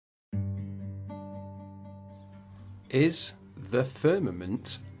Is the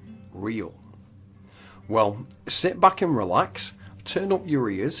firmament real? Well, sit back and relax, turn up your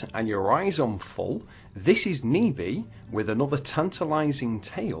ears and your eyes on full. This is Nebe with another tantalising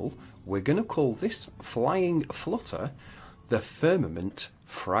tale. We're going to call this flying flutter the firmament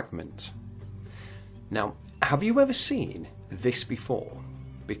fragment. Now, have you ever seen this before?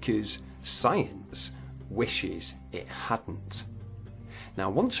 Because science wishes it hadn't. Now,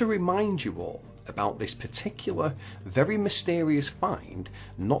 I want to remind you all about this particular very mysterious find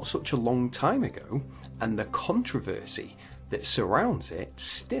not such a long time ago and the controversy that surrounds it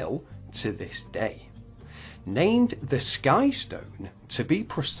still to this day. Named the Sky Stone, to be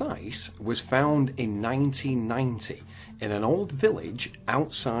precise, was found in 1990 in an old village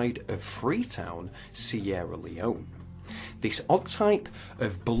outside of Freetown, Sierra Leone. This odd type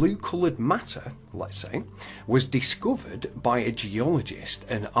of blue-coloured matter, let's say, was discovered by a geologist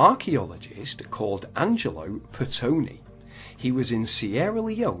and archaeologist called Angelo Pertoni. He was in Sierra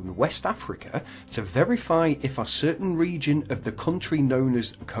Leone, West Africa, to verify if a certain region of the country known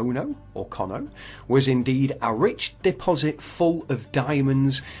as Kono, or Kono, was indeed a rich deposit full of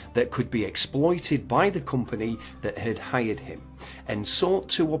diamonds that could be exploited by the company that had hired him, and sought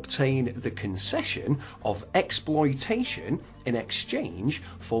to obtain the concession of exploitation in exchange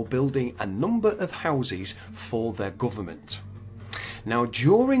for building a number of houses for their government. Now,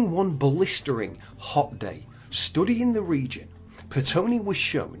 during one blistering hot day, studying the region, Pertoni was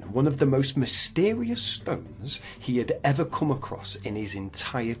shown one of the most mysterious stones he had ever come across in his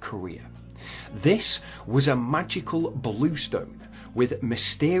entire career. This was a magical blue stone with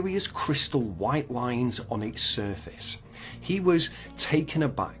mysterious crystal white lines on its surface. He was taken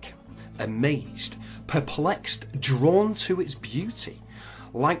aback, amazed, perplexed, drawn to its beauty,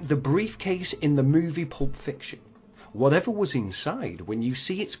 like the briefcase in the movie Pulp Fiction. Whatever was inside, when you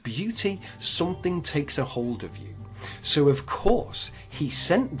see its beauty, something takes a hold of you. So of course he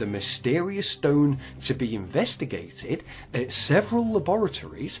sent the mysterious stone to be investigated at several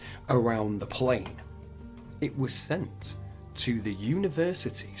laboratories around the plain. It was sent to the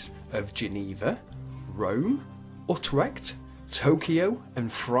universities of Geneva, Rome, Utrecht, Tokyo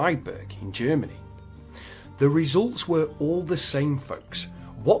and Freiburg in Germany. The results were all the same, folks.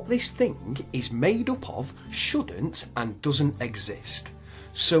 What this thing is made up of shouldn't and doesn't exist.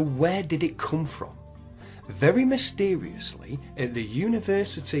 So where did it come from? Very mysteriously, at the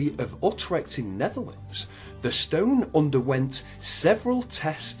University of Utrecht in Netherlands, the stone underwent several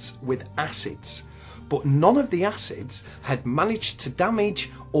tests with acids, but none of the acids had managed to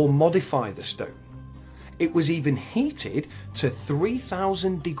damage or modify the stone. It was even heated to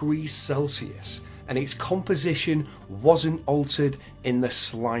 3000 degrees Celsius, and its composition wasn't altered in the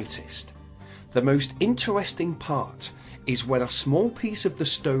slightest. The most interesting part is when a small piece of the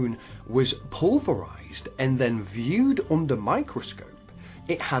stone was pulverized and then viewed under microscope,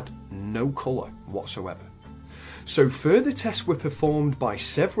 it had no colour whatsoever. So further tests were performed by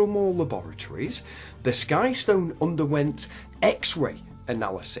several more laboratories. The Sky Stone underwent X-ray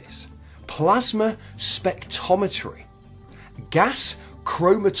analysis, plasma spectrometry, gas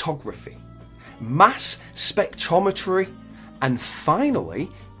chromatography, mass spectrometry, and finally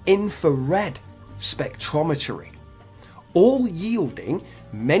infrared spectrometry, all yielding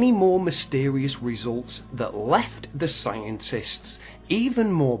many more mysterious results that left the scientists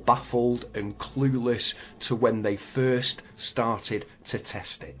even more baffled and clueless to when they first started to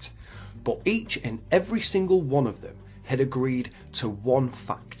test it. But each and every single one of them had agreed to one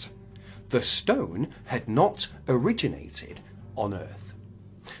fact: the stone had not originated on Earth.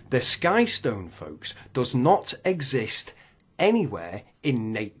 The Sky Stone, folks, does not exist anywhere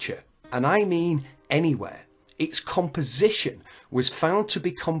in nature, and I mean anywhere. Its composition was found to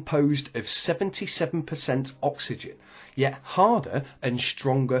be composed of 77% oxygen, yet harder and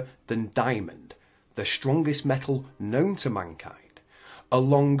stronger than diamond, the strongest metal known to mankind,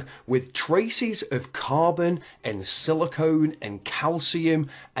 along with traces of carbon and silicone and calcium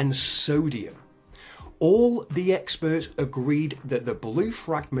and sodium. All the experts agreed that the blue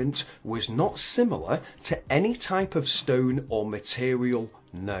fragment was not similar to any type of stone or material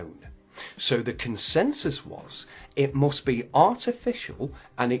known. So the consensus was it must be artificial,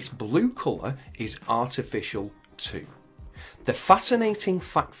 and its blue colour is artificial too. The fascinating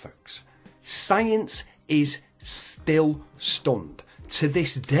fact, folks, science is still stunned. To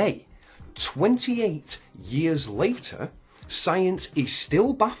this day, 28 years later, science is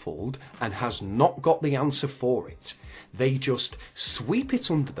still baffled and has not got the answer for it. They just sweep it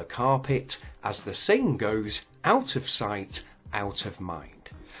under the carpet, as the saying goes, out of sight, out of mind.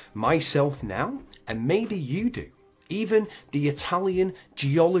 Myself now, and maybe you do, Even the Italian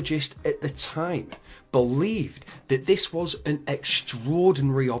geologist at the time believed that this was an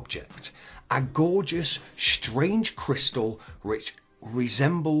extraordinary object, a gorgeous, strange crystal which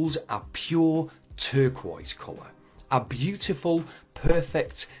resembles a pure turquoise colour, a beautiful,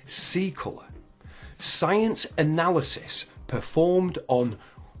 perfect sea colour. Science analysis performed on,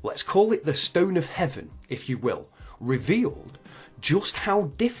 let's call it the stone of heaven, if you will, revealed just how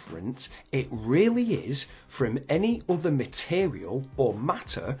different it really is from any other material or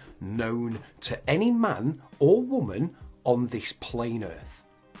matter known to any man or woman on this plain earth.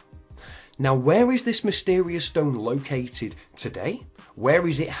 Now, where is this mysterious stone located today? Where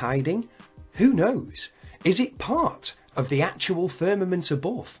is it hiding? Who knows? Is it part of the actual firmament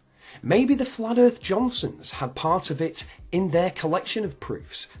above? Maybe the Flat Earth Johnsons had part of it in their collection of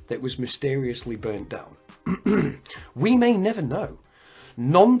proofs that was mysteriously burnt down. We may never know.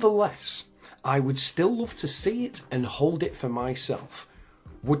 Nonetheless, I would still love to see it and hold it for myself.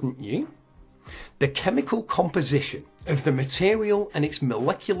 Wouldn't you? The chemical composition of the material and its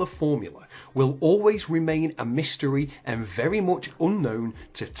molecular formula will always remain a mystery and very much unknown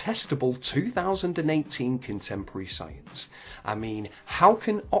to testable 2018 contemporary science. I mean, how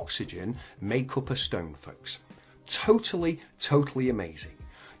can oxygen make up a stone, folks? Totally amazing.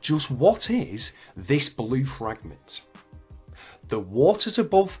 Just what is this blue fragment? The waters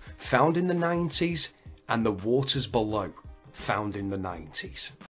above found in the 90s and the waters below found in the 90s.